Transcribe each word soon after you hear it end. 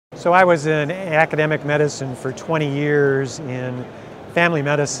So I was in academic medicine for 20 years in family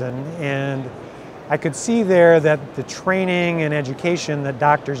medicine, and I could see there that the training and education that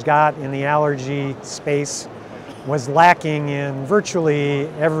doctors got in the allergy space was lacking in virtually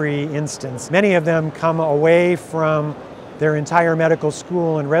every instance. Many of them come away from their entire medical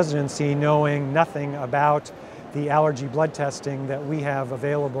school and residency knowing nothing about the allergy blood testing that we have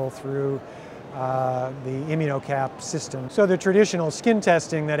available through the ImmunoCAP system. So the traditional skin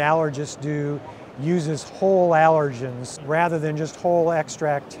testing that allergists do uses whole allergens rather than just whole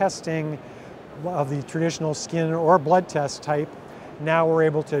extract testing of the traditional skin or blood test type. Now we're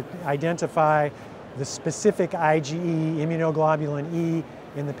able to identify the specific IgE, immunoglobulin E,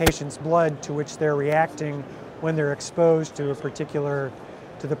 in the patient's blood to which they're reacting when they're exposed to the particular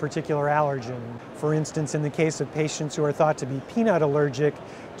allergen. For instance, in the case of patients who are thought to be peanut allergic,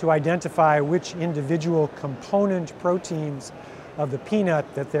 to identify which individual component proteins of the peanut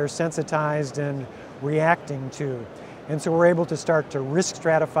that they're sensitized and reacting to. And so we're able to start to risk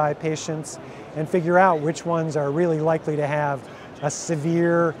stratify patients and figure out which ones are really likely to have a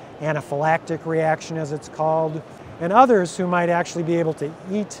severe anaphylactic reaction, as it's called, and others who might actually be able to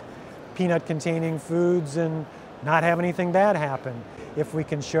eat peanut-containing foods and not have anything bad happen if we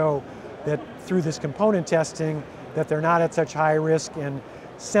can show that through this component testing that they're not at such high risk, and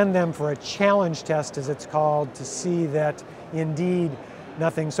send them for a challenge test, as it's called, to see that indeed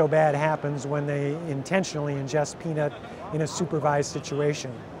nothing so bad happens when they intentionally ingest peanut in a supervised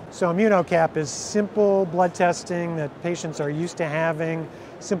situation. So ImmunoCAP is simple blood testing that patients are used to having,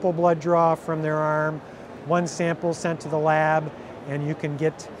 simple blood draw from their arm, one sample sent to the lab, and you can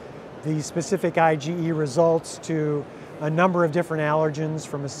get the specific IgE results to a number of different allergens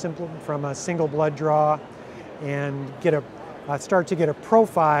from a single blood draw, and start to get a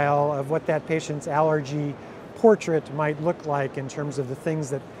profile of what that patient's allergy portrait might look like in terms of the things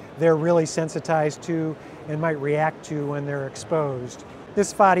that they're really sensitized to and might react to when they're exposed.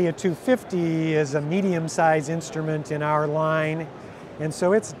 This Phadia 250 is a medium-sized instrument in our line, and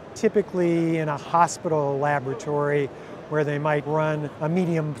so it's typically in a hospital laboratory where they might run a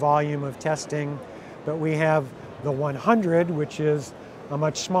medium volume of testing. But we have the 100, which is a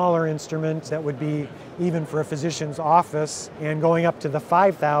much smaller instrument that would be even for a physician's office, and going up to the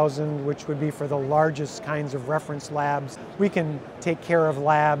 5,000, which would be for the largest kinds of reference labs. We can take care of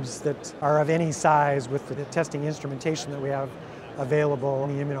labs that are of any size with the testing instrumentation that we have available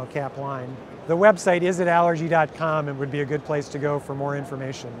in the ImmunoCAP line. The website is at allergy.com and would be a good place to go for more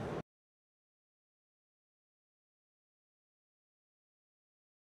information.